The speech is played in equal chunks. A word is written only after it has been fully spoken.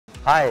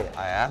Hi,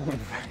 I am.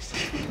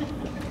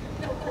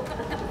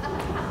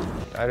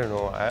 I don't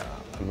know.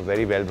 I'm a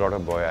very well brought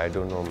up boy. I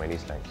don't know many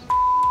slangs.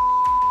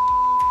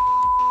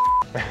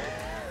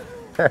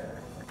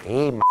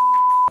 Hey,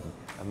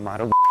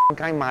 Maro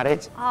kind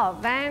marriage. Oh,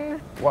 man.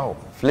 Wow.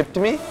 Flipped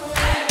me?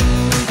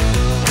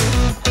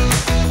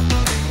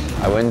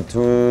 I went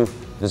to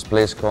this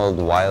place called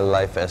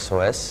Wildlife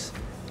SOS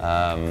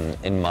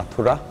in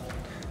Mathura,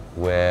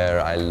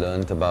 where I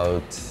learned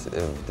about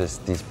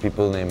these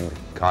people named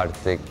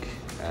Karthik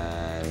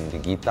and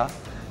Geeta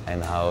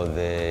and how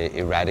they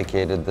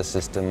eradicated the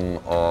system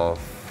of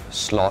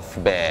sloth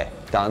bear,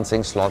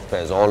 dancing sloth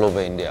bears all over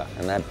India.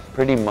 And that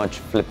pretty much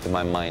flipped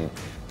my mind,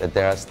 that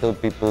there are still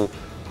people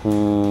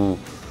who,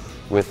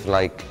 with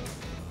like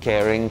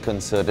caring,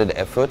 concerted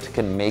effort,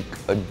 can make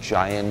a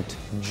giant,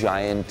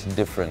 giant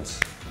difference.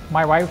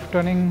 My wife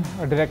turning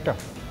a director.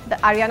 The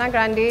Ariana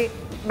Grande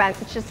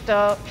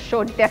Manchester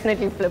show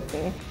definitely flipped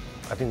me.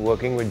 I think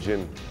working with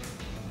Jim.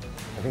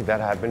 I think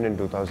that happened in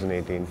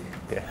 2018.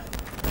 Yeah.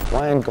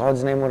 Why in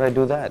God's name would I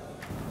do that?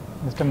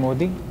 Mr.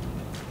 Modi.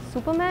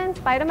 Superman,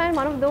 Spider-Man,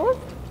 one of those?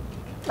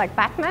 Like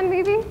Batman,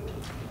 maybe?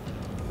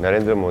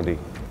 Narendra Modi.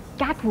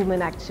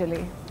 Catwoman,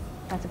 actually.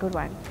 That's a good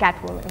one.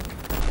 Catwoman.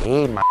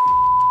 Hey,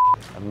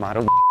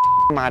 Maro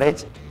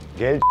marriage.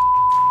 Gel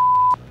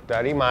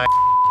Tari my.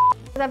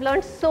 I've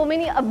learned so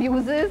many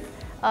abuses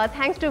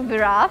thanks to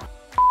Viraf.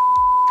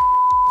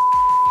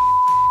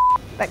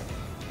 Like,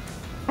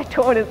 I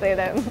don't want to say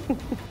them.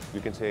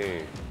 You can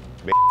say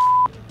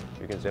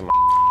you can say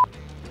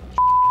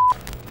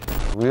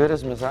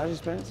Weirdest massage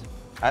experience?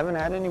 I haven't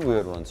had any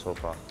weird ones so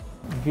far.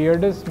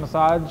 Weirdest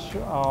massage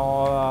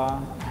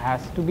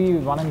has to be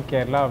one in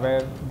Kerala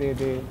where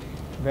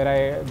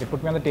they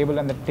put me on the table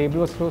and the table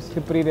was so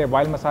slippery that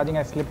while massaging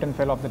I slipped and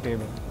fell off the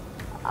table.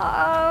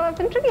 I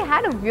haven't really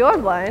had a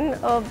weird one,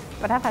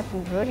 but I've had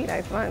some really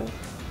nice ones.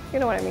 You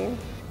know what I mean?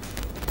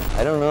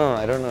 I don't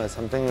know. It's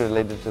something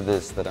related to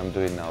this that I'm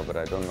doing now, but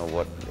I don't know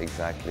what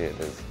exactly it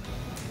is.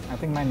 I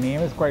think my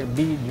name is quite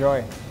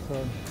Bejoy, so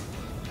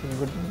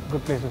it's a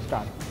good place to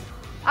start.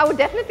 I would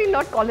definitely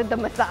not call it the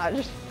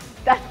massage,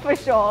 that's for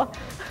sure.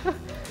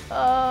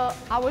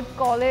 I would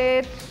call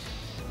it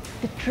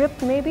the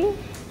trip, maybe?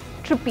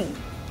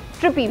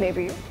 Trippy,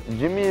 maybe.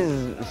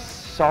 Jimmy's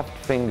soft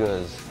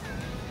fingers.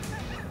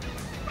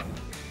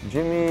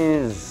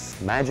 Jimmy's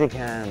magic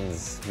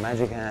hands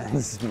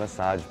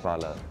massage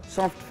parlor.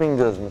 Soft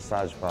fingers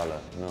massage parlor.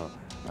 No.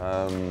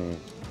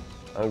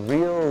 A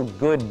real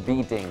good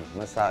beating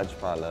massage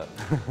parlor.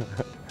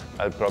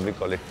 I'll probably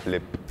call it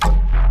flip.